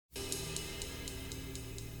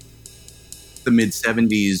The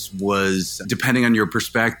mid-'70s was, depending on your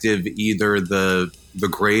perspective, either the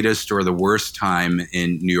greatest or the worst time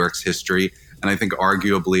in New York's history. And I think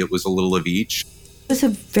arguably it was a little of each. It was a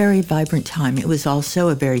very vibrant time. It was also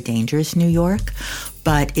a very dangerous New York,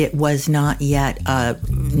 but it was not yet a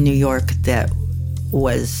New York that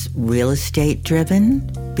was real estate driven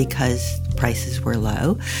because prices were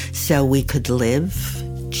low. So we could live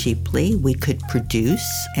cheaply, we could produce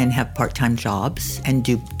and have part-time jobs and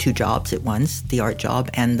do 2 jobs at once, the art job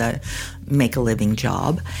and the make-a-living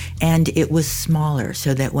job. And it was smaller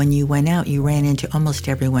so that when you went out, you ran into almost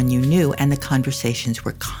everyone you knew and the conversations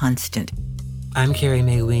were constant. I'm Carrie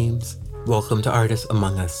Mae Weems. Welcome to Artists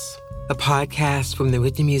Among Us, a podcast from the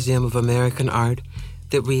Whitney Museum of American Art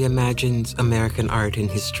that reimagines American art and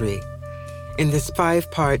history. In this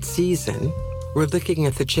 5-part season, we're looking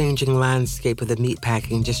at the changing landscape of the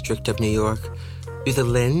Meatpacking District of New York through the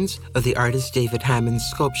lens of the artist David Hammond's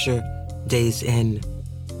sculpture, Days Inn.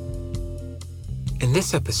 In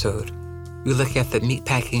this episode, we look at the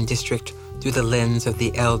Meatpacking District through the lens of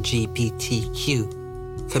the LGBTQ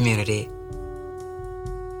community.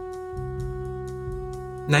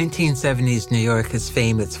 1970s New York is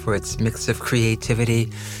famous for its mix of creativity,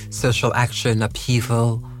 social action,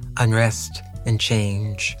 upheaval, unrest, and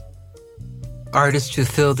change. Artists who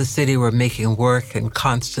filled the city were making work and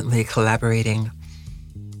constantly collaborating.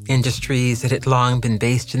 Industries that had long been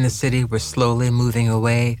based in the city were slowly moving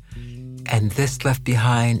away, and this left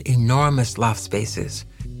behind enormous loft spaces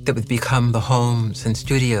that would become the homes and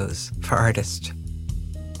studios for artists.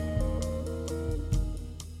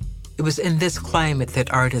 It was in this climate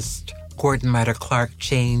that artist Gordon Matta-Clark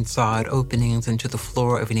chainsawed openings into the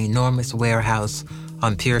floor of an enormous warehouse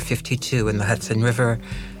on Pier 52 in the Hudson River,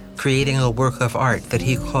 creating a work of art that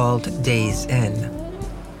he called Days Inn.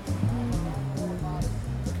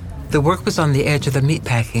 The work was on the edge of the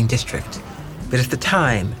Meatpacking District, but at the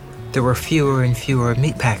time, there were fewer and fewer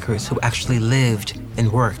meatpackers who actually lived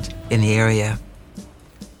and worked in the area.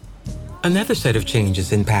 Another set of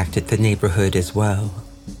changes impacted the neighborhood as well.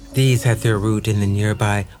 These had their root in the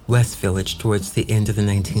nearby West Village towards the end of the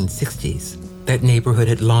 1960s. That neighborhood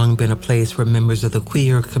had long been a place where members of the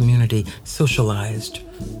queer community socialized,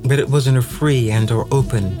 but it wasn't a free and/or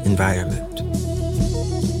open environment.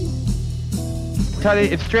 Tell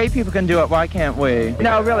you, if straight people can do it, why can't we?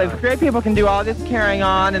 No, really, if straight people can do all this carrying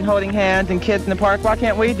on and holding hands and kids in the park, why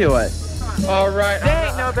can't we do it? All right. They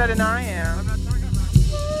ain't no better than I am.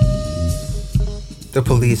 The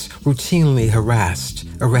police routinely harassed,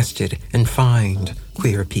 arrested, and fined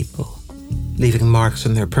queer people, leaving marks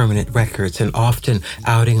on their permanent records and often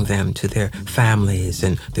outing them to their families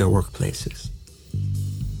and their workplaces.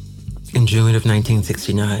 In June of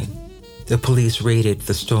 1969, the police raided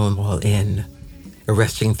the Stonewall Inn,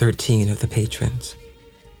 arresting 13 of the patrons.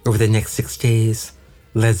 Over the next 6 days,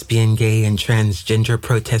 lesbian, gay, and transgender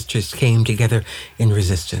protesters came together in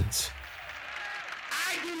resistance.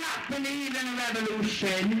 I do not believe in a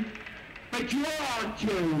revolution, but you all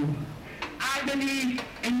do. I believe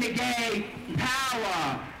in the gay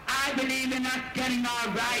power. I believe in us getting our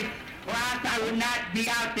rights, or else I would not be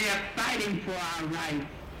out there fighting for our rights.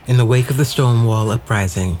 In the wake of the Stonewall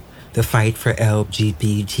Uprising, the fight for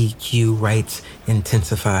LGBTQ rights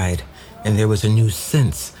intensified, and there was a new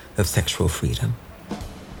sense of sexual freedom.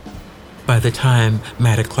 By the time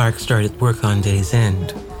Matta-Clark started work on Days Inn,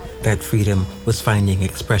 that freedom was finding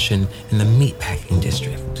expression in the Meatpacking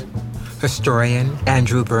District. Historian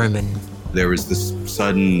Andrew Berman. There was this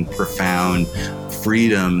sudden, profound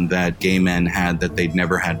freedom that gay men had that they'd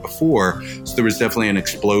never had before. So there was definitely an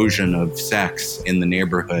explosion of sex in the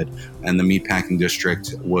neighborhood, and the Meatpacking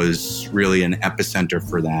District was really an epicenter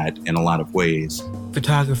for that in a lot of ways.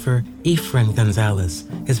 Photographer Efrain Gonzalez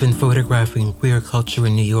has been photographing queer culture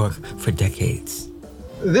in New York for decades.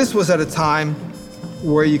 This was at a time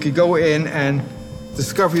where you could go in and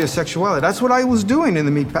discover your sexuality. That's what I was doing in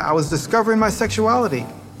the Meatpacking. I was discovering my sexuality.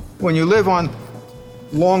 When you live on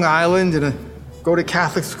Long Island and go to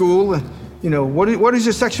Catholic school, and what is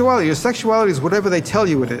your sexuality? Your sexuality is whatever they tell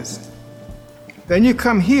you it is. Then you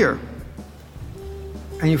come here,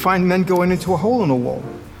 and you find men going into a hole in the wall.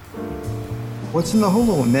 What's in the hole in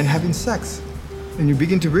the wall? Men having sex. And you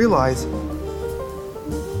begin to realize,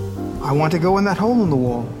 I want to go in that hole in the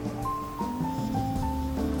wall.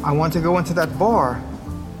 I want to go into that bar.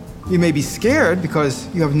 You may be scared because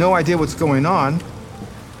you have no idea what's going on,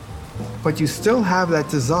 but you still have that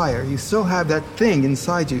desire. You still have that thing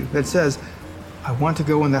inside you that says, I want to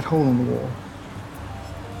go in that hole in the wall.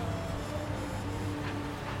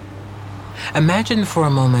 Imagine for a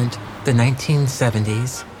moment the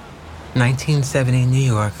 1970s, 1970 New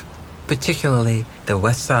York, particularly the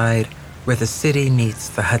West Side, where the city meets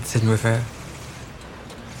the Hudson River.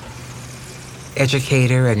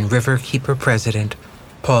 Educator and Riverkeeper President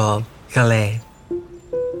Paul Gallay.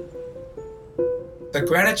 The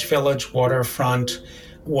Greenwich Village waterfront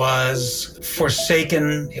was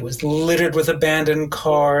forsaken. It was littered with abandoned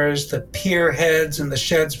cars. The pier heads and the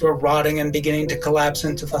sheds were rotting and beginning to collapse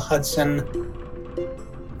into the Hudson.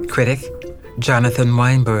 Critic Jonathan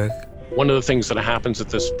Weinberg. One of the things that happens at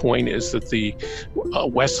this point is that the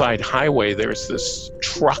West Side Highway, there's this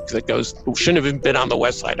truck that goes, shouldn't have even been on the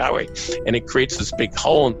West Side Highway, and it creates this big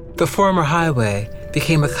hole. The former highway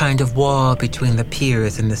became a kind of wall between the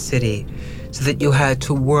piers and the city, so that you had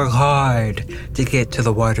to work hard to get to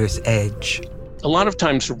the water's edge. A lot of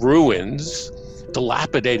times ruins,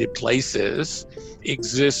 dilapidated places,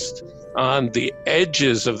 exist on the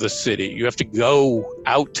edges of the city. You have to go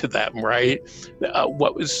out to them, right?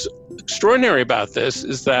 What was extraordinary about this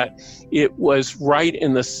is that it was right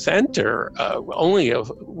in the center,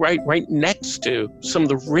 right next to some of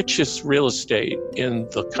the richest real estate in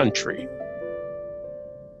the country.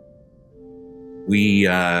 We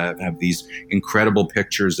have these incredible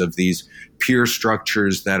pictures of these pier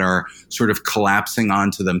structures that are sort of collapsing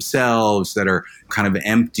onto themselves, that are kind of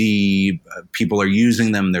empty. People are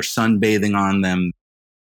using them. They're sunbathing on them.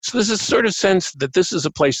 So there's a sort of sense that this is a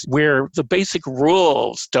place where the basic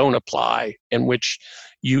rules don't apply, in which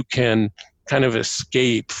you can kind of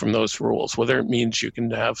escape from those rules, whether it means you can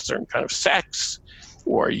have certain kind of sex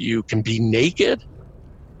or you can be naked.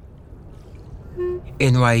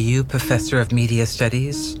 NYU Professor of Media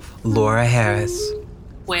Studies, Laura Harris.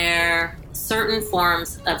 Where certain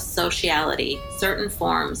forms of sociality, certain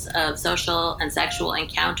forms of social and sexual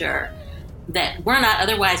encounter that were not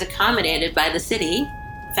otherwise accommodated by the city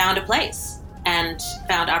found a place and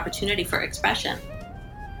found opportunity for expression.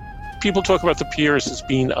 People talk about the piers as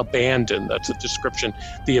being abandoned. That's a description.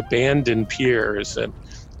 The abandoned piers, and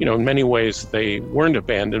in many ways they weren't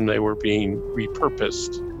abandoned. They were being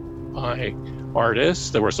repurposed by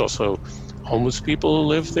artists. There was also homeless people who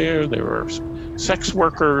lived there. There were sex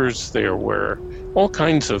workers. There were all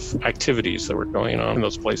kinds of activities that were going on in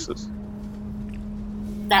those places.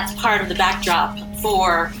 That's part of the backdrop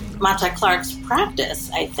for Matta-Clark's practice,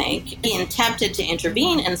 I think. He attempted to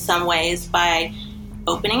intervene in some ways by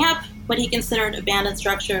opening up what he considered abandoned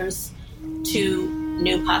structures to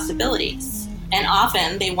new possibilities. And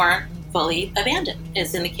often they weren't fully abandoned,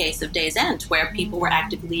 as in the case of Days End, where people were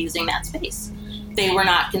actively using that space. They were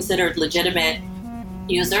not considered legitimate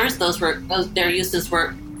users. Their uses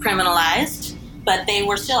were criminalized, but they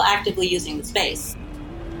were still actively using the space.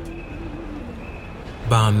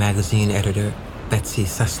 Bomb magazine editor Betsy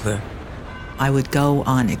Sussler. I would go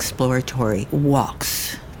on exploratory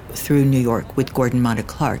walks through New York with Gordon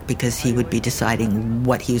Matta-Clark because he would be deciding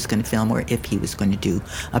what he was going to film or if he was going to do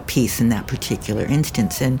a piece in that particular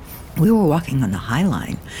instance. And we were walking on the High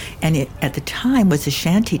Line, and it at the time was a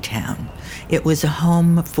shanty town. It was a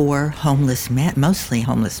home for homeless men, mostly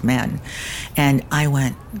homeless men. And I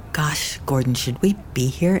went, gosh, Gordon, should we be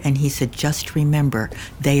here? And he said, just remember,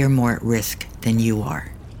 they are more at risk than you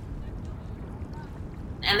are.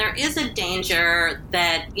 And there is a danger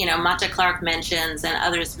that, Matta-Clark mentions and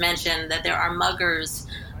others mention that there are muggers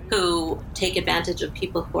who take advantage of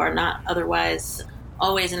people who are not otherwise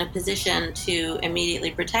always in a position to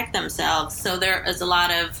immediately protect themselves. So there is a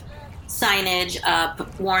lot of signage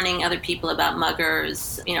up, warning other people about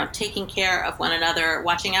muggers, taking care of one another,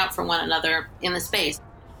 watching out for one another in the space.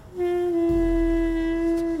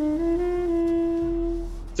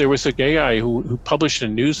 There was a gay guy who published a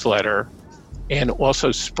newsletter and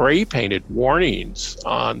also spray painted warnings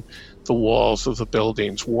on the walls of the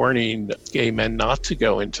buildings, warning gay men not to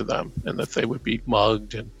go into them and that they would be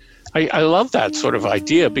mugged. And I love that sort of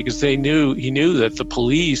idea because he knew that the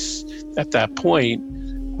police at that point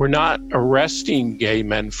were not arresting gay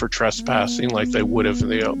men for trespassing like they would have,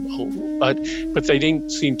 but they didn't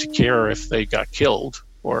seem to care if they got killed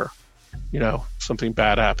or, something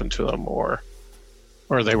bad happened to them or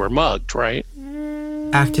they were mugged, right?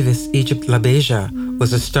 Activist Egyptt LaBeija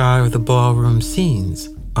was a star of the ballroom scenes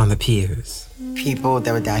on the piers. People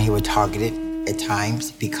that were down here were targeted at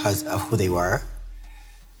times because of who they were.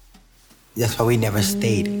 That's why we never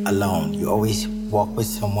stayed alone. You always walk with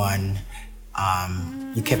someone.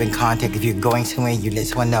 You kept in contact. If you're going somewhere, you let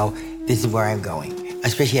someone know, this is where I'm going,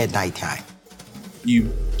 especially at nighttime.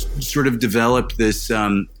 You sort of developed this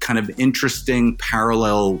kind of interesting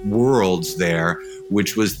parallel worlds there,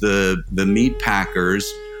 which was the meatpackers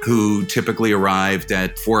who typically arrived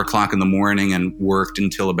at 4:00 in the morning and worked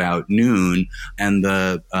until about noon, and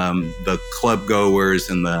the club goers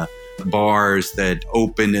and the bars that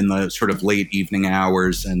opened in the sort of late evening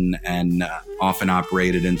hours and often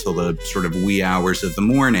operated until the sort of wee hours of the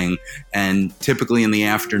morning. And typically in the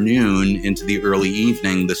afternoon into the early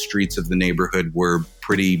evening, the streets of the neighborhood were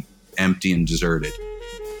pretty empty and deserted.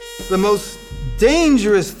 The most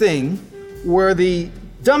dangerous thing were the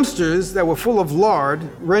dumpsters that were full of lard,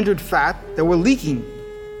 rendered fat, that were leaking.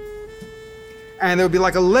 And there would be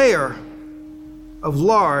like a layer of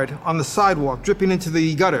lard on the sidewalk dripping into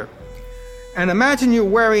the gutter. And imagine you're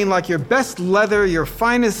wearing like your best leather, your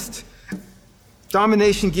finest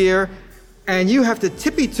domination gear, and you have to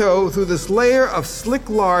tippy-toe through this layer of slick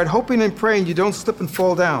lard, hoping and praying you don't slip and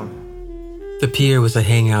fall down. The pier was a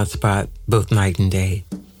hangout spot both night and day,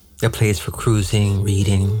 a place for cruising,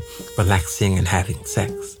 reading, relaxing, and having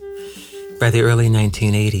sex. By the early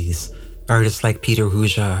 1980s, artists like Peter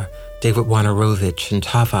Hujar, David Wojnarowicz, and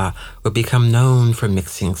Tava would become known for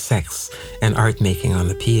mixing sex and art making on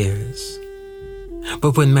the piers.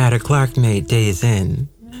 But when Matta-Clark made Days Inn,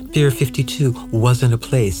 Pier 52 wasn't a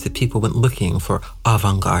place that people went looking for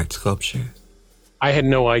avant-garde sculpture. I had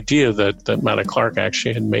no idea that Matta-Clark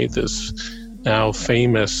actually had made this now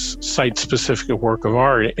famous site-specific work of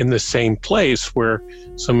art in the same place where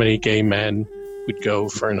so many gay men would go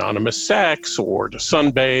for anonymous sex or to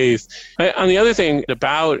sunbathe. And the other thing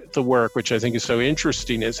about the work, which I think is so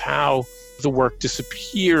interesting, is how the work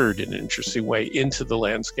disappeared in an interesting way into the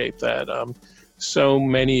landscape. That so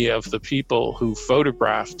many of the people who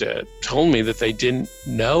photographed it told me that they didn't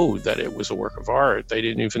know that it was a work of art. They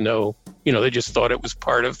didn't even know, they just thought it was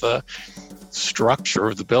part of the structure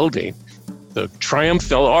of the building. The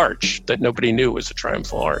triumphal arch that nobody knew was a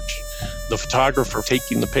triumphal arch. The photographer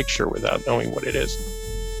taking the picture without knowing what it is.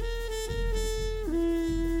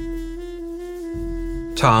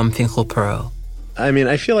 Tom Finklepearl. I mean,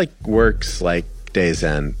 I feel like works like Days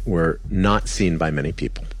Inn were not seen by many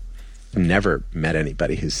people. I've never met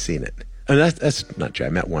anybody who's seen it. And that's not true. I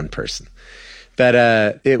met one person.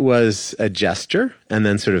 But it was a gesture, and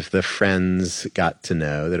then sort of the friends got to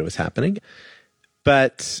know that it was happening.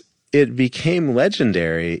 But it became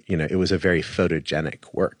legendary. It was a very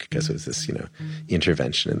photogenic work because it was this,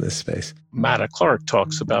 intervention in this space. Matta-Clark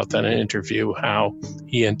talks about that in an interview, how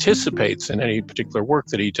he anticipates in any particular work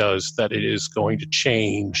that he does that it is going to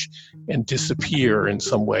change and disappear in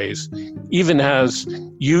some ways, even as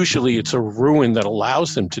usually it's a ruin that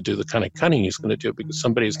allows him to do the kind of cutting he's going to do, because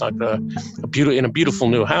somebody's not going to, in a beautiful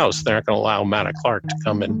new house, they're not going to allow Matta-Clark to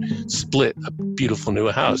come and split a beautiful new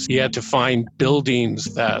house. He had to find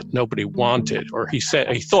buildings that nobody wanted, or he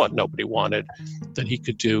thought nobody wanted, that he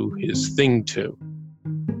could do his thing to.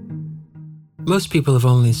 Most people have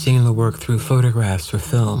only seen the work through photographs or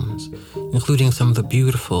films, including some of the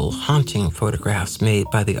beautiful, haunting photographs made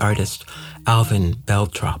by the artist Alvin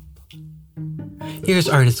Baltrop. Here's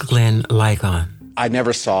artist Glenn Ligon. I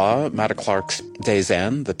never saw Matta-Clark's Days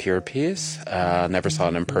Inn, the Pier piece. Never saw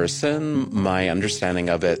it in person. My understanding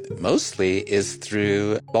of it mostly is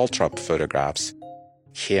through Baltrop photographs.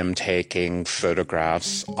 Him taking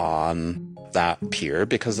photographs on that pier,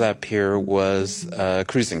 because that pier was a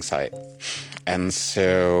cruising site. And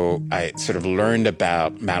so I sort of learned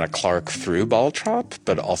about Matta-Clark through Baltrop,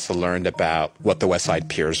 but also learned about what the West Side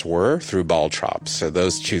piers were through Baltrop. So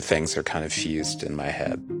those two things are kind of fused in my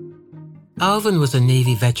head. Alvin was a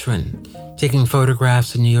Navy veteran, taking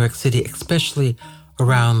photographs in New York City, especially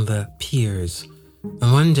around the piers.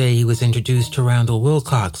 And one day he was introduced to Randal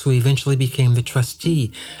Wilcox, who eventually became the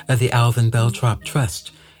trustee of the Alvin Baltrop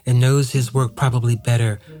Trust and knows his work probably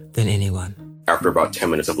better than anyone. After about 10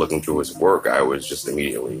 minutes of looking through his work, I was just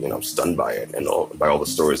immediately, stunned by it and by all the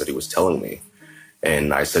stories that he was telling me.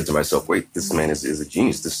 And I said to myself, wait, this man is a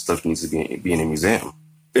genius. This stuff needs to be in a museum.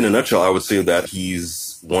 In a nutshell, I would say that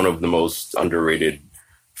he's one of the most underrated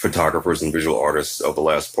photographers and visual artists of the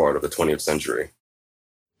last part of the 20th century.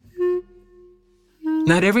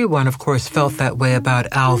 Not everyone, of course, felt that way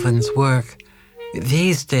about Alvin's work.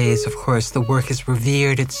 These days, of course, the work is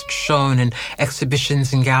revered. It's shown in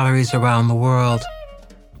exhibitions and galleries around the world.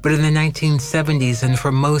 But in the 1970s and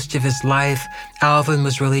for most of his life, Alvin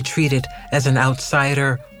was really treated as an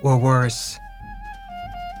outsider or worse.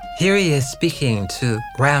 Here he is speaking to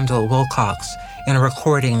Randal Wilcox in a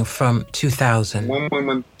recording from 2000. One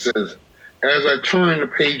woman says, as I turn the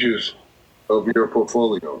pages of your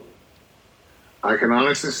portfolio, I can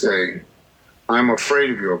honestly say, I'm afraid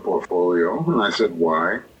of your portfolio. And I said,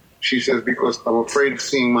 why? She says, because I'm afraid of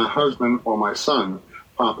seeing my husband or my son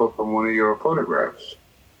pop up on one of your photographs.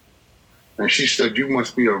 And she said, you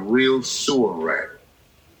must be a real sewer rat,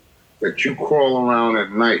 that you crawl around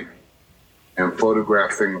at night and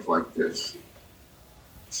photograph things like this.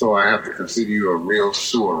 So I have to consider you a real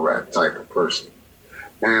sewer rat type of person.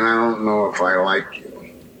 And I don't know if I like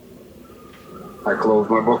you. I closed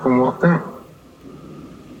my book and walked out.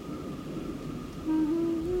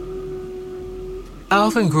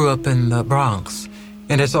 Alvin grew up in the Bronx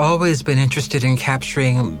and has always been interested in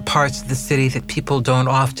capturing parts of the city that people don't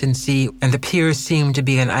often see, and the Pier seemed to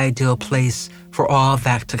be an ideal place for all of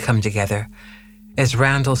that to come together. As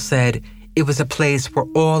Randal said, it was a place where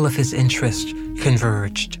all of his interests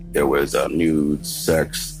converged. There was nude,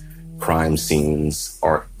 sex, crime scenes,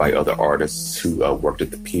 art by other artists who worked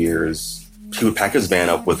at the piers. He would pack his van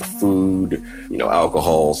up with food,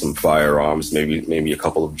 alcohol, some firearms, maybe a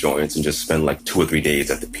couple of joints, and just spend like 2 or 3 days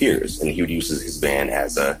at the piers. And he would use his van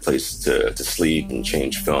as a place to sleep and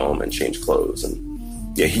change film and change clothes.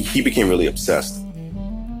 And yeah, he became really obsessed.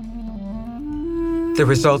 The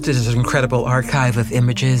result is an incredible archive of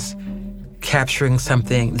images, capturing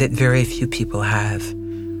something that very few people have.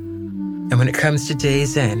 And when it comes to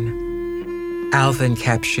Days Inn, Alvin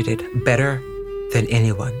captured it better than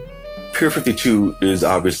anyone. Pier 52 is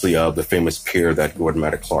obviously the famous pier that Gordon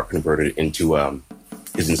Matta-Clark converted into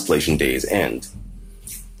his installation Days End.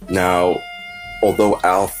 Now, although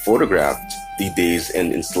Al photographed the Days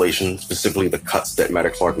End installation, specifically the cuts that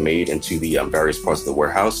Matta-Clark made into the various parts of the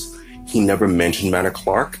warehouse, he never mentioned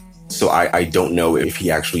Matta-Clark. So I don't know if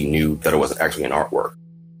he actually knew that it wasn't actually an artwork.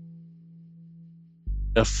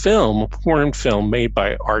 A porn film made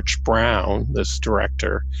by Arch Brown, this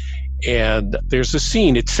director, and there's a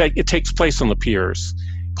scene. It takes place on the piers.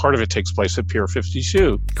 Part of it takes place at Pier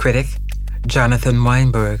 52. Critic Jonathan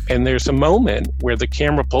Weinberg. And there's a moment where the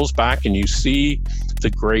camera pulls back and you see the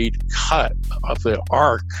great cut of the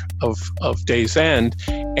arc of Days End,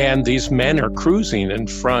 and these men are cruising in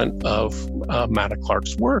front of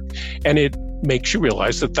Matta-Clark's work. And it makes you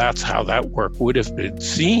realize that that's how that work would have been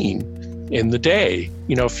seen in the day.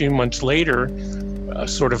 A few months later,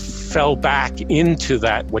 sort of fell back into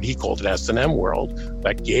that, what he called an S&M world,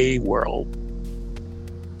 that gay world.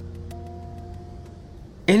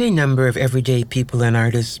 Any number of everyday people and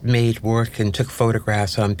artists made work and took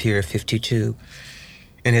photographs on Pier 52.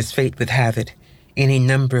 And as fate would have it, any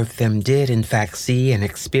number of them did in fact see and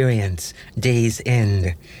experience Days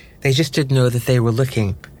End. They just didn't know that they were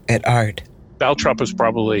looking at art. Baltrop was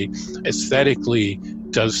probably aesthetically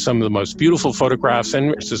does some of the most beautiful photographs.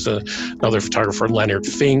 And this is another photographer, Leonard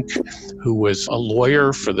Fink, who was a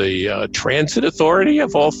lawyer for the Transit Authority,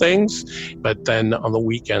 of all things. But then on the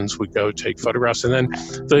weekends would go take photographs. And then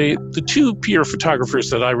the two Pier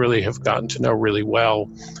photographers that I really have gotten to know really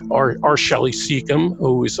well are Shelley Seacombe,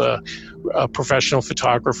 who is a professional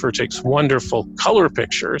photographer, takes wonderful color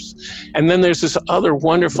pictures. And then there's this other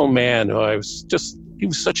wonderful man who he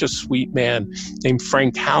was such a sweet man named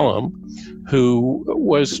Frank Hallam, who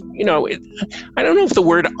was, I don't know if the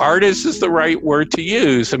word artist is the right word to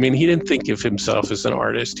use. I mean, he didn't think of himself as an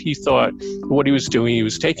artist. He thought what he was doing, he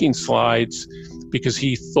was taking slides because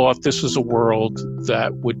he thought this was a world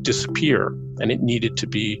that would disappear and it needed to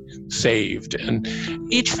be saved. And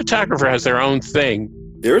each photographer has their own thing.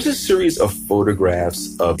 There's a series of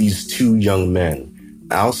photographs of these two young men.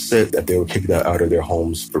 Al said that they were kicked out of their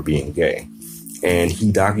homes for being gay. And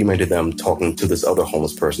he documented them talking to this other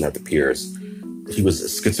homeless person at the piers. He was a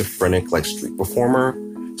schizophrenic, street performer.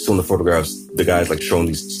 So in the photographs, the guy's showing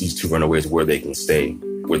these two runaways where they can stay,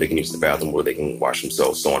 where they can use the bathroom, where they can wash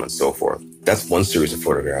themselves, so on and so forth. That's one series of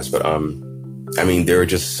photographs. But there are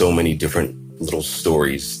just so many different little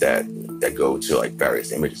stories that go to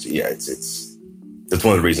various images. Yeah, that's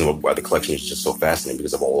one of the reasons why the collection is just so fascinating,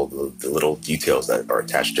 because of all of the little details that are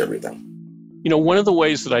attached to everything. One of the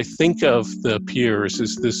ways that I think of the piers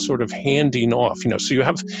is this sort of handing off, so you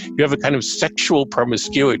have a kind of sexual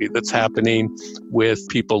promiscuity that's happening with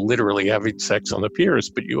people literally having sex on the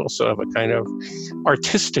piers, but you also have a kind of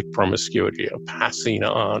artistic promiscuity, a passing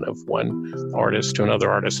on of one artist to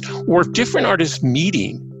another artist, or different artists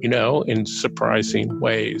meeting, in surprising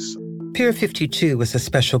ways. Pier 52 was a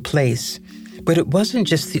special place, but it wasn't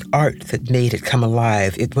just the art that made it come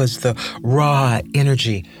alive. It was the raw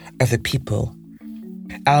energy of the people.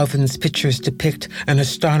 Alvin's pictures depict an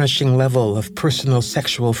astonishing level of personal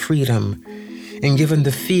sexual freedom, and given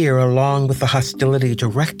the fear along with the hostility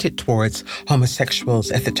directed towards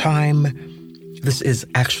homosexuals at the time, this is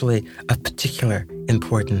actually of particular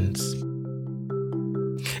importance.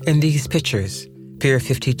 In these pictures, Pier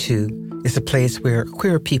 52 is a place where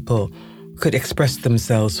queer people could express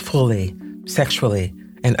themselves fully, sexually,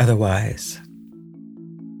 and otherwise.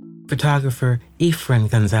 Photographer Efrain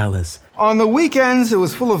Gonzalez. On the weekends, it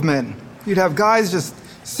was full of men. You'd have guys just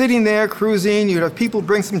sitting there cruising. You'd have people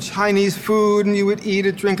bring some Chinese food, and you would eat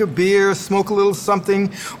it, drink a beer, smoke a little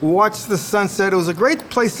something, watch the sunset. It was a great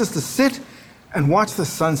place just to sit and watch the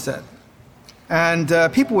sunset. And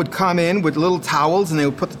people would come in with little towels, and they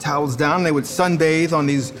would put the towels down, and they would sunbathe on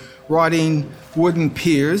these rotting wooden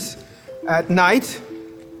piers. At night,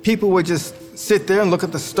 people would just sit there and look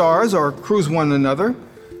at the stars or cruise one another.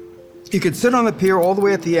 You could sit on the pier all the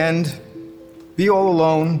way at the end, be all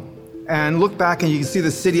alone, and look back and you can see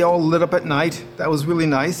the city all lit up at night. That was really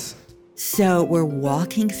nice. So we're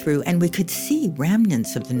walking through and we could see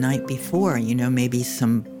remnants of the night before, maybe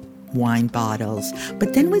some wine bottles.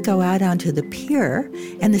 But then we go out onto the pier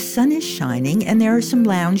and the sun is shining and there are some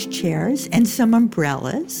lounge chairs and some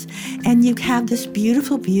umbrellas. And you have this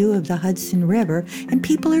beautiful view of the Hudson River and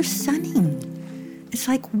people are sunning. It's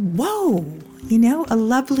like, whoa, a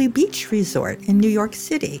lovely beach resort in New York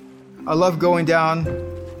City. I love going down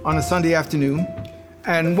on a Sunday afternoon.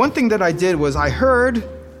 And one thing that I did was I heard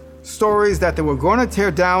stories that they were going to tear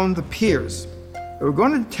down the piers. They were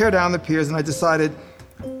going to tear down the piers, and I decided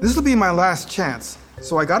this will be my last chance.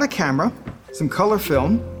 So I got a camera, some color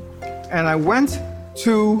film, and I went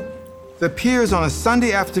to the piers on a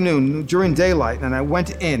Sunday afternoon during daylight, and I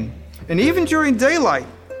went in. And even during daylight,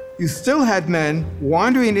 you still had men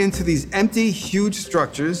wandering into these empty, huge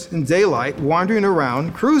structures in daylight, wandering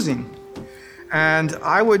around, cruising. And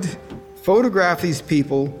I would photograph these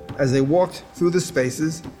people as they walked through the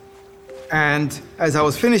spaces. And as I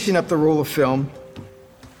was finishing up the roll of film,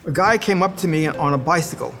 a guy came up to me on a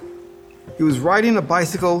bicycle. He was riding a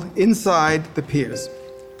bicycle inside the piers.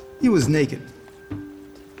 He was naked.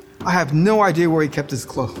 I have no idea where he kept his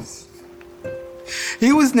clothes.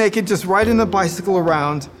 He was naked, just riding a bicycle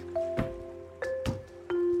around.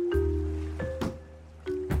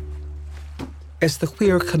 As the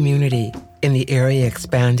queer community in the area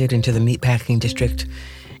expanded into the Meatpacking district,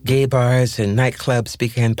 gay bars and nightclubs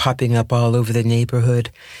began popping up all over the neighborhood.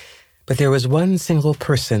 But there was one single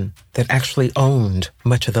person that actually owned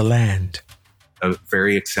much of the land. A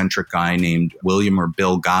very eccentric guy named William or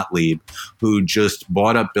Bill Gottlieb, who just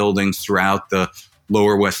bought up buildings throughout the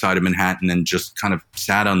Lower West Side of Manhattan and just kind of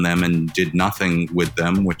sat on them and did nothing with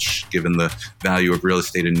them, which, given the value of real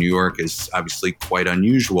estate in New York, is obviously quite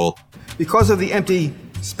unusual. Because of the empty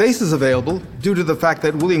spaces available, due to the fact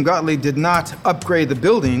that William Gottlieb did not upgrade the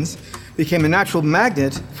buildings, became a natural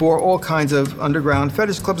magnet for all kinds of underground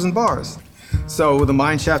fetish clubs and bars. So the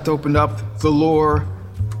Mine Shaft opened up, the Lure,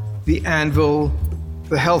 the Anvil,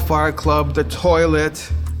 the Hellfire Club, the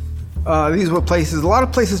Toilet. These were places, a lot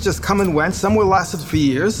of places just come and went. Some were lasted for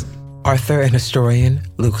years. Author and historian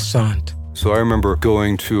Luc Sante. So I remember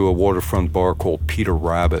going to a waterfront bar called Peter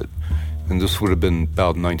Rabbit, and this would have been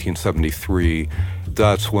about 1973.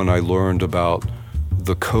 That's when I learned about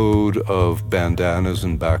the code of bandanas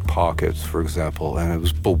and back pockets, for example, and it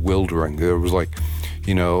was bewildering. There was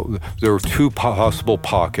there were two possible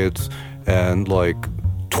pockets and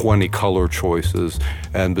 20 color choices,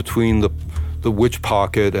 and between the which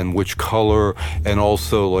pocket and which color, and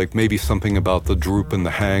also maybe something about the droop and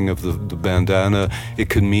the hang of the bandana, it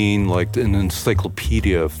could mean an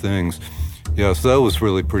encyclopedia of things. Yeah, so that was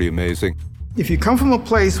really pretty amazing. If you come from a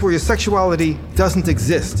place where your sexuality doesn't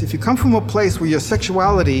exist, if you come from a place where your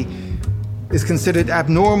sexuality is considered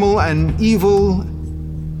abnormal and evil,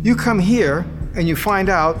 you come here and you find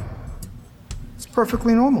out it's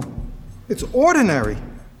perfectly normal. It's ordinary.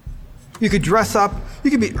 You could dress up,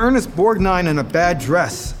 you could be Ernest Borgnine in a bad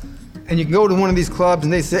dress, and you can go to one of these clubs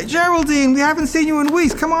and they say, "Geraldine, we haven't seen you in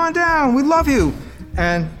weeks, come on down, we love you."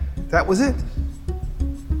 And that was it.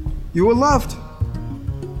 You were loved.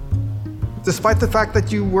 Despite the fact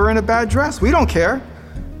that you were in a bad dress. We don't care.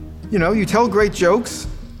 You tell great jokes.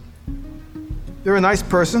 You're a nice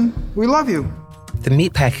person. We love you. The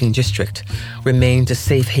Meatpacking district remained a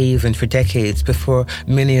safe haven for decades before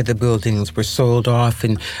many of the buildings were sold off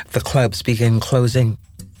and the clubs began closing.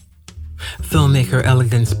 Filmmaker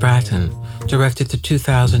Elegance Bratton directed the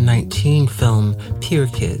 2019 film Pier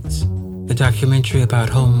Kids, a documentary about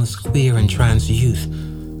homeless queer and trans youth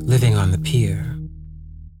living on the pier.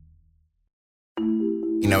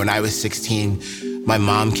 When I was 16, my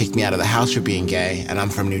mom kicked me out of the house for being gay, and I'm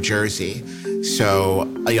from New Jersey. So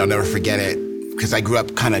I'll never forget it, because I grew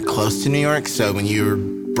up kind of close to New York. So when you're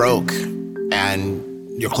broke and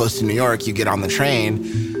you're close to New York, you get on the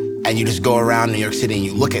train and you just go around New York City and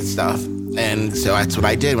you look at stuff. And so that's what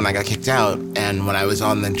I did when I got kicked out. And when I was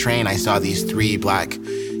on the train, I saw these 3 black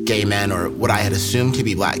gay men, or what I had assumed to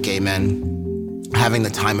be black gay men, having the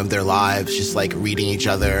time of their lives, just reading each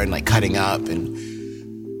other and cutting up and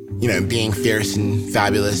being fierce and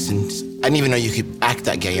fabulous. And I didn't even know you could act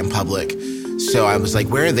that gay in public. So I was like,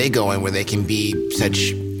 where are they going where they can be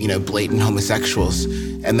such, blatant homosexuals?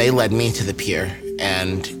 And they led me to the Pier.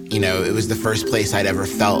 And, it was the first place I'd ever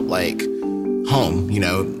felt like home.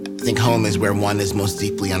 I think home is where one is most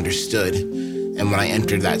deeply understood. And when I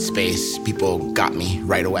entered that space, people got me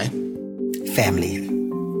right away. Family.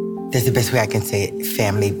 That's the best way I can say it,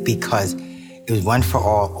 family, because it was one for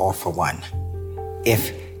all for one.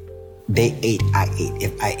 If they ate, I ate.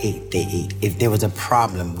 If I ate, they ate. If there was a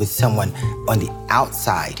problem with someone on the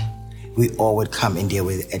outside, we all would come and deal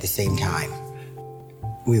with it at the same time.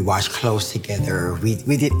 We washed clothes together. We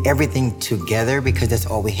did everything together because that's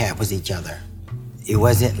all we had was each other. It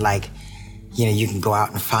wasn't like, you can go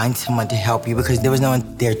out and find someone to help you because there was no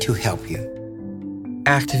one there to help you.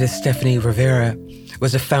 Activist Stefanie Rivera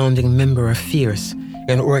was a founding member of Fierce,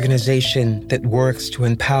 an organization that works to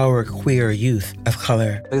empower queer youth of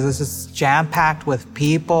color. It was just jam-packed with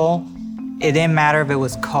people. It didn't matter if it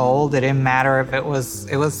was cold. It didn't matter if it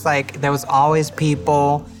was like there was always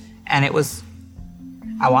people, and it was,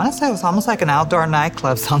 I want to say it was almost like an outdoor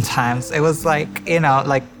nightclub sometimes. It was like,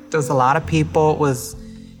 like there was a lot of people.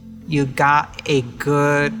 You got a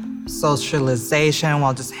good socialization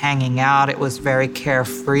while just hanging out. It was very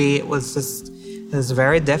carefree. It was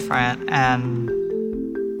very different. And,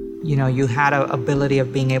 you had an ability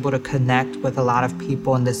of being able to connect with a lot of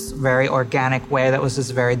people in this very organic way that was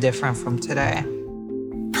just very different from today.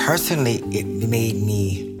 Personally, it made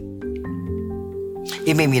me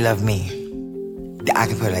love me. I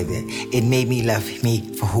can put it like that. It made me love me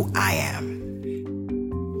for who I am.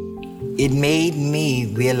 It made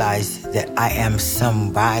me realize that I am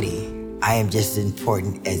somebody. I am just as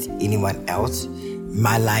important as anyone else.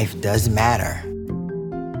 My life does matter.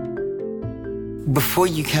 Before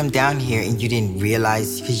you come down here and you didn't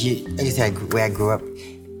realize, because like I said, where I grew up,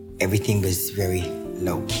 everything was very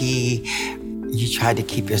low key. You tried to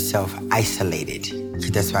keep yourself isolated,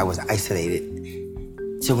 because that's why I was isolated.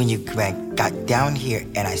 So when I got down here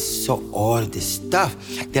and I saw all of this stuff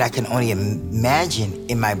that I can only imagine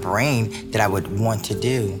in my brain that I would want to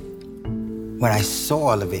do, when I saw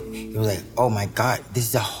all of it, it was like, oh my God, this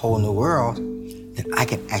is a whole new world that I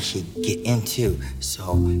can actually get into.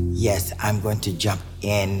 So yes, I'm going to jump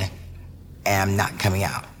in and I'm not coming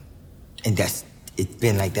out. And it's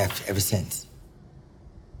been like that ever since.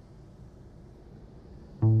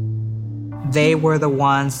 They were the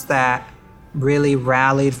ones that really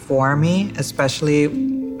rallied for me, especially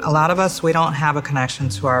a lot of us, we don't have a connection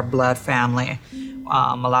to our blood family.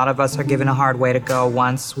 A lot of us are given a hard way to go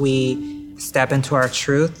once we step into our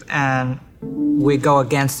truth and we go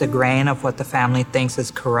against the grain of what the family thinks is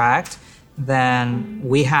correct, then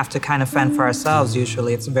we have to kind of fend for ourselves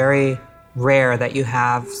usually. It's very rare that you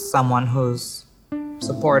have someone who's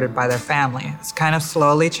supported by their family. It's kind of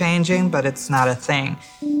slowly changing, but it's not a thing.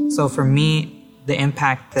 So for me, the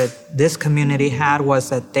impact that this community had was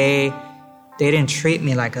that they didn't treat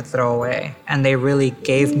me like a throwaway, and they really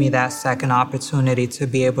gave me that second opportunity to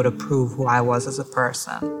be able to prove who I was as a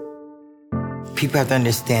person. People have to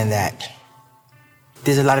understand that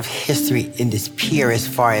there's a lot of history in this Pier as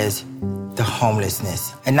far as the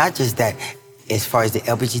homelessness. And not just that, as far as the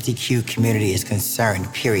LGBTQ community is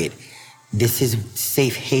concerned, period. This is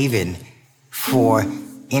safe haven for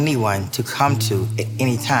anyone to come to at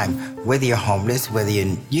any time, whether you're homeless, whether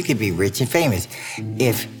you could be rich and famous.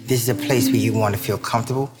 If this is a place where you want to feel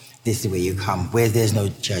comfortable, this is where you come, where there's no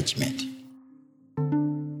judgment.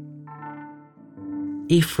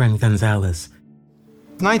 Efrain Gonzalez.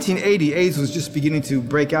 1980, AIDS was just beginning to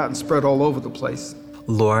break out and spread all over the place.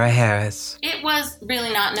 Laura Harris. It was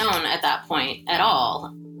really not known at that point at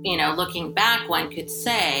all. Looking back, one could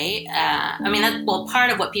say,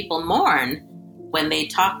 part of what people mourn when they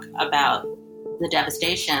talk about the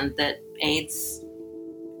devastation that AIDS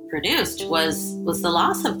produced was the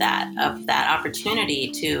loss of that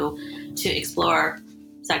opportunity to explore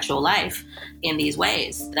sexual life in these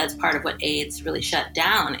ways. That's part of what AIDS really shut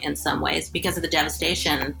down in some ways because of the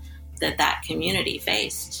devastation that community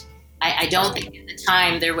faced. I don't think at the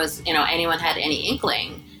time there was, anyone had any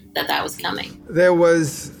inkling that was coming. There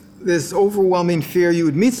was this overwhelming fear. You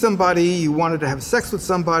would meet somebody, you wanted to have sex with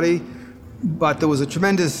somebody, but there was a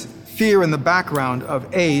tremendous fear in the background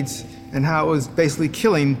of AIDS and how it was basically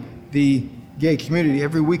killing the gay community.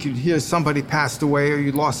 Every week you'd hear somebody passed away or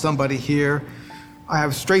you lost somebody here. I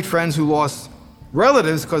have straight friends who lost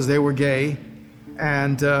relatives because they were gay.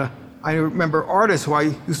 And I remember artists who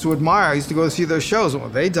I used to admire. I used to go see their shows. Well,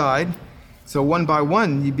 they died. So one by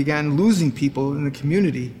one, you began losing people in the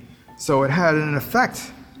community. So it had an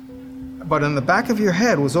effect. But in the back of your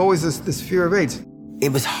head was always this fear of AIDS.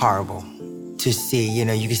 It was horrible to see,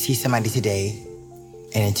 you could see somebody today,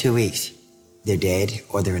 and in 2 weeks, they're dead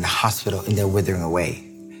or they're in the hospital and they're withering away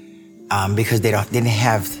because they didn't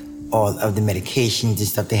have all of the medications and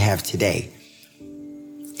stuff they have today.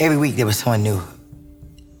 Every week there was someone new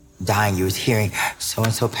dying. You was hearing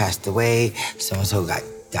so-and-so passed away, so-and-so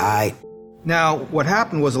died. Now, what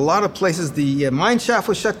happened was a lot of places, the mine shaft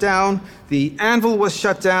was shut down, the anvil was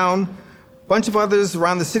shut down, a bunch of others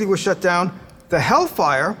around the city were shut down. The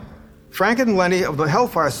Hellfire, Frank and Lenny of the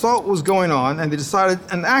Hellfire saw what was going on and they decided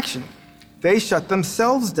an action. They shut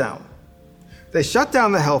themselves down. They shut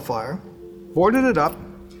down the Hellfire, boarded it up,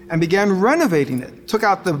 and began renovating it. Took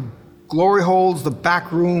out the glory holes, the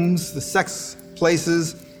back rooms, the sex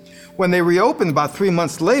places. When they reopened about 3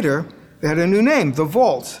 months later, they had a new name, The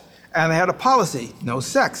Vault. And they had a policy, no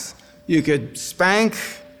sex. You could spank,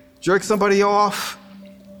 jerk somebody off,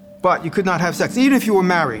 but you could not have sex. Even if you were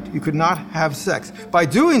married, you could not have sex. By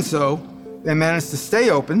doing so, they managed to stay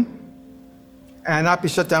open and not be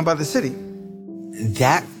shut down by the city.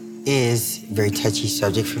 That is a very touchy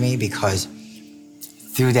subject for me because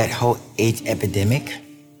through that whole AIDS epidemic,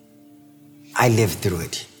 I lived through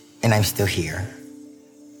it and I'm still here.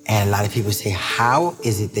 And a lot of people say, how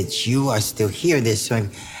is it that you are still here? There's so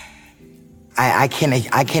I can't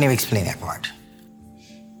even explain that part.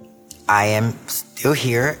 I am still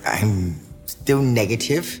here. I'm still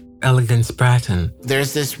negative. Elegance Bratton.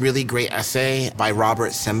 There's this really great essay by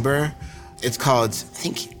Robert Simber. It's called, I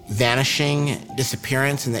think, Vanishing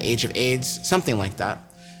Disappearance in the Age of AIDS, something like that.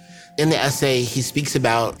 In the essay, he speaks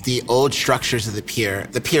about the old structures of the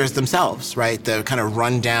piers themselves, right? The kind of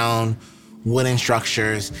rundown wooden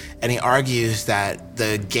structures. And he argues that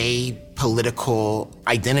the gay political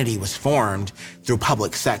identity was formed through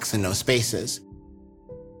public sex in those spaces.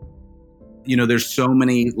 You know, there's so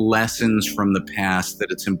many lessons from the past that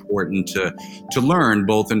it's important to learn,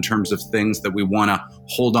 both in terms of things that we want to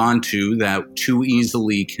hold on to that too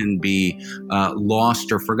easily can be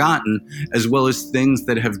lost or forgotten, as well as things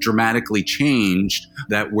that have dramatically changed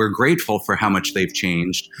that we're grateful for how much they've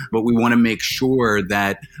changed. But we want to make sure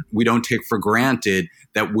that we don't take for granted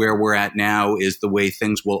that where we're at now is the way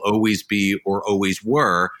things will always be or always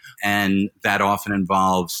were. And that often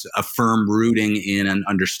involves a firm rooting in an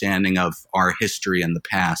understanding of our history and the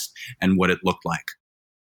past and what it looked like.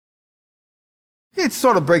 It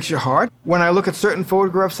sort of breaks your heart. When I look at certain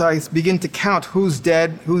photographs, I begin to count who's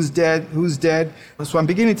dead, who's dead, who's dead. So I'm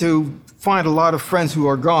beginning to find a lot of friends who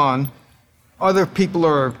are gone. Other people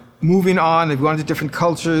are moving on. They've gone to different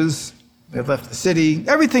cultures. They've left the city.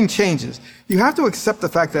 Everything changes. You have to accept the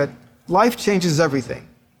fact that life changes everything.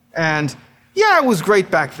 And yeah, it was great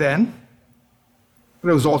back then, but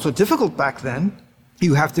it was also difficult back then.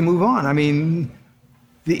 You have to move on. I mean,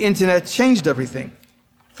 the internet changed everything.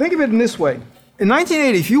 Think of it in this way. In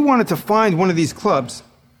 1980, if you wanted to find one of these clubs,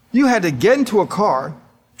 you had to get into a car,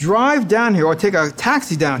 drive down here or take a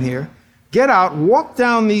taxi down here, get out, walk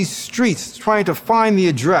down these streets trying to find the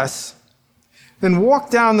address, then walk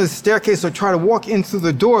down the staircase or try to walk in through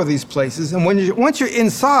the door of these places. And once you're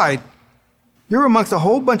inside, you're amongst a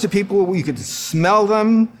whole bunch of people. You could smell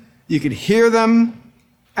them, you could hear them,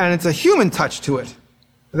 and it's a human touch to it.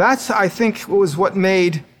 That's, I think, was what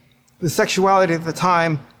made the sexuality at the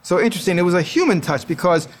time so interesting. It was a human touch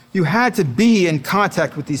because you had to be in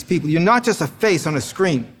contact with these people. You're not just a face on a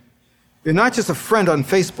screen. You're not just a friend on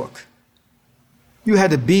Facebook. You had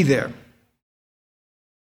to be there.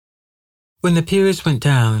 When the piers went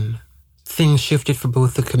down, things shifted for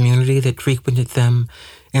both the community that frequented them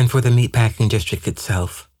and for the meatpacking district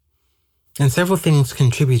itself. And several things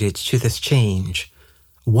contributed to this change.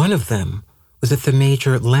 One of them was that the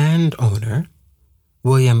major landowner,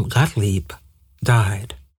 William Gottlieb,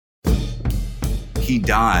 died. He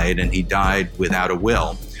died, and he died without a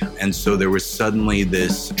will. And so there was suddenly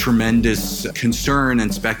this tremendous concern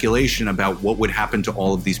and speculation about what would happen to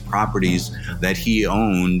all of these properties that he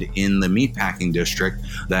owned in the meatpacking district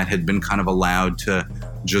that had been kind of allowed to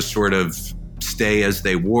just sort of stay as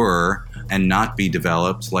they were and not be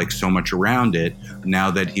developed like so much around it,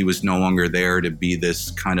 now that he was no longer there to be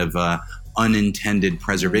this kind of unintended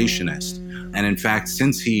preservationist. And in fact,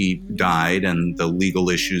 since he died and the legal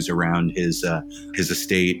issues around his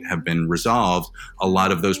estate have been resolved, a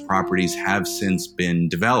lot of those properties have since been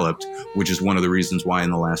developed, which is one of the reasons why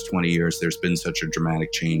in the last 20 years there's been such a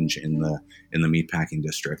dramatic change in the meatpacking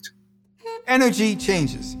district. Energy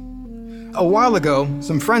changes. A while ago,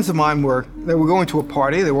 some friends of mine were going to a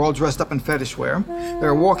party. They were all dressed up in fetish wear. They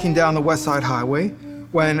were walking down the West Side Highway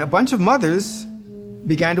when a bunch of mothers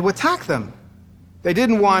began to attack them. They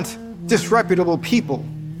didn't want disreputable people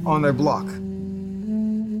on their block.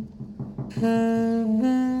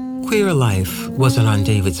 Queer life wasn't on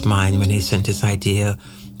David's mind when he sent his idea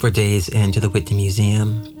for days into the Whitney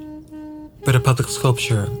Museum. But a public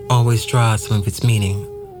sculpture always draws some of its meaning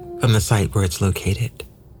from the site where it's located.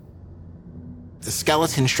 The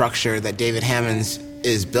skeleton structure that David Hammons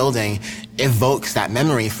is building evokes that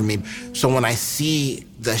memory for me. So when I see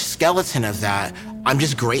the skeleton of that, I'm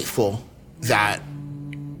just grateful that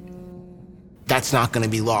that's not going to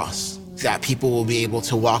be lost, that people will be able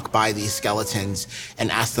to walk by these skeletons and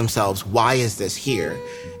ask themselves, why is this here?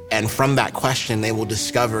 And from that question, they will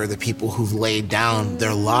discover the people who've laid down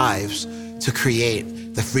their lives to create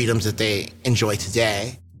the freedoms that they enjoy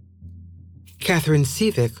today. Catherine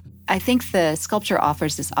Seavitt. I think the sculpture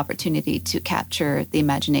offers this opportunity to capture the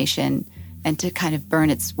imagination and to kind of burn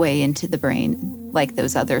its way into the brain like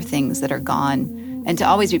those other things that are gone, and to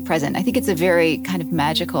always be present. I think it's a very kind of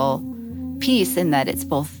magical piece in that it's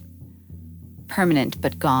both permanent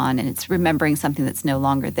but gone, and it's remembering something that's no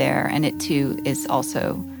longer there, and it too is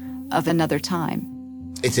also of another time.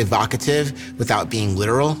 It's evocative without being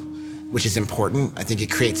literal, which is important. I think it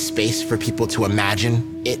creates space for people to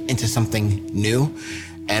imagine it into something new.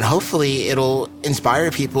 And hopefully it'll inspire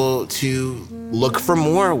people to look for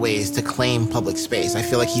more ways to claim public space. I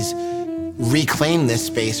feel like he's reclaimed this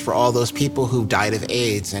space for all those people who died of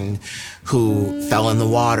AIDS and who fell in the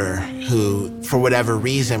water, who, for whatever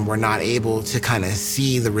reason, were not able to kind of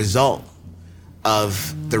see the result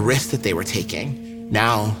of the risk that they were taking.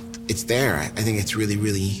 Now it's there. I think it's really,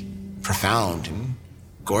 really profound and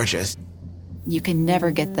gorgeous. You can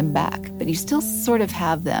never get them back, but you still sort of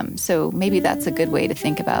have them. So maybe that's a good way to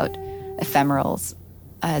think about ephemerals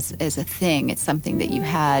as a thing. It's something that you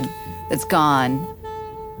had that's gone,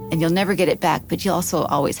 and you'll never get it back, but you'll also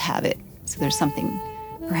always have it. So there's something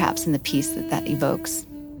perhaps in the piece that evokes.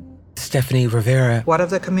 Stefanie Rivera. What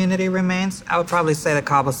of the community remains? I would probably say the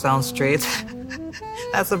cobblestone streets.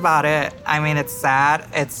 That's about it. I mean, it's sad.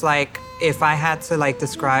 It's like, if I had to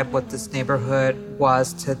describe what this neighborhood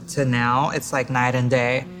was to now, it's like night and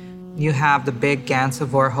day. You have the big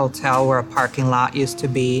Gansevoort Hotel where a parking lot used to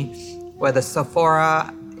be, where the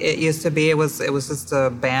Sephora it used to be. It was just an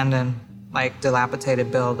abandoned,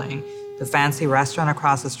 dilapidated building. The fancy restaurant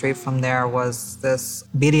across the street from there was this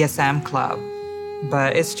BDSM club.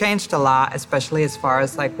 But it's changed a lot, especially as far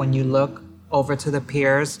as when you look over to the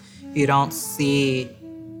piers, you don't see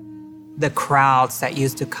the crowds that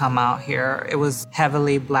used to come out here. It was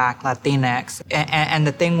heavily Black, Latinx. And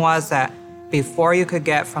the thing was that before you could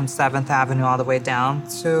get from 7th Avenue all the way down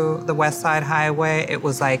to the West Side Highway, it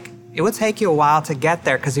was it would take you a while to get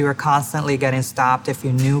there because you were constantly getting stopped if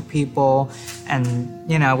you knew people. And,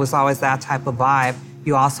 it was always that type of vibe.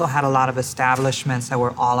 You also had a lot of establishments that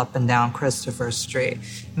were all up and down Christopher Street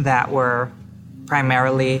that were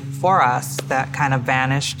primarily for us that kind of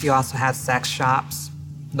vanished. You also had sex shops.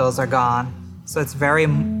 Those are gone. So it's very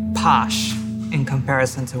posh in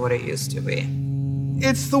comparison to what it used to be.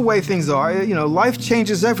 It's the way things are. Life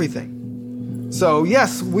changes everything. So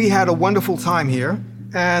yes, we had a wonderful time here,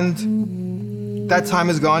 and that time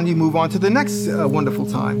is gone. You move on to the next wonderful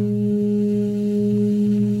time.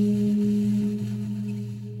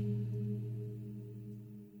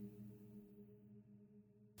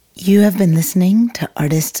 You have been listening to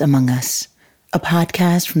Artists Among Us, a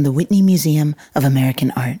podcast from the Whitney Museum of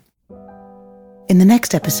American Art. In the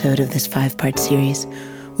next episode of this 5-part series,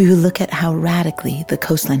 we will look at how radically the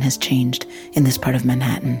coastline has changed in this part of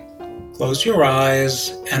Manhattan. Close your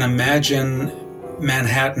eyes and imagine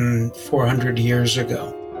Manhattan 400 years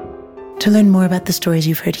ago. To learn more about the stories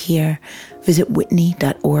you've heard here, visit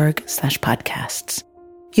whitney.org/podcasts.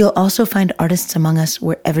 You'll also find Artists Among Us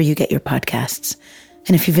wherever you get your podcasts.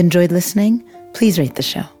 And if you've enjoyed listening, please rate the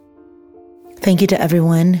show. Thank you to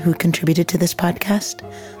everyone who contributed to this podcast: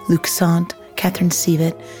 Luc Sante, Catherine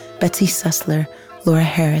Seavitt, Betsy Sussler, Laura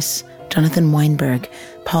Harris, Jonathan Weinberg,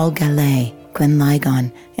 Paul Gallay, Glenn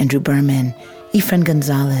Ligon, Andrew Berman, Efrain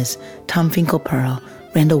Gonzalez, Tom Finklepearl,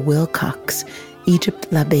 Randal Wilcox, Egyptt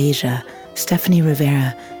LaBeija, Stefanie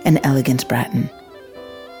Rivera, and Elegance Bratton.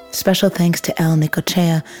 Special thanks to El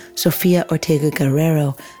Nicochea, Sofia Ortega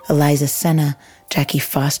Guerrero, Eliza Senna, Jackie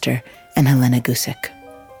Foster, and Helena Gusick.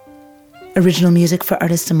 Original music for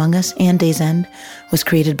Artists Among Us and Day's End was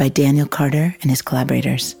created by Daniel Carter and his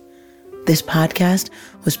collaborators. This podcast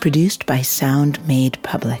was produced by Sound Made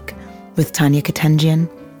Public with Tanya Katenjian,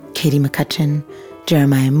 Katie McCutcheon,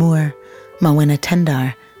 Jeremiah Moore, Mawena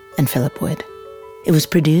Tendar, and Philip Wood. It was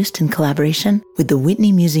produced in collaboration with the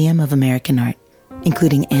Whitney Museum of American Art,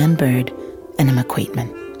 including Ann Bird and Emma Quaitman.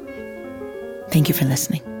 Thank you for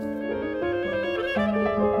listening.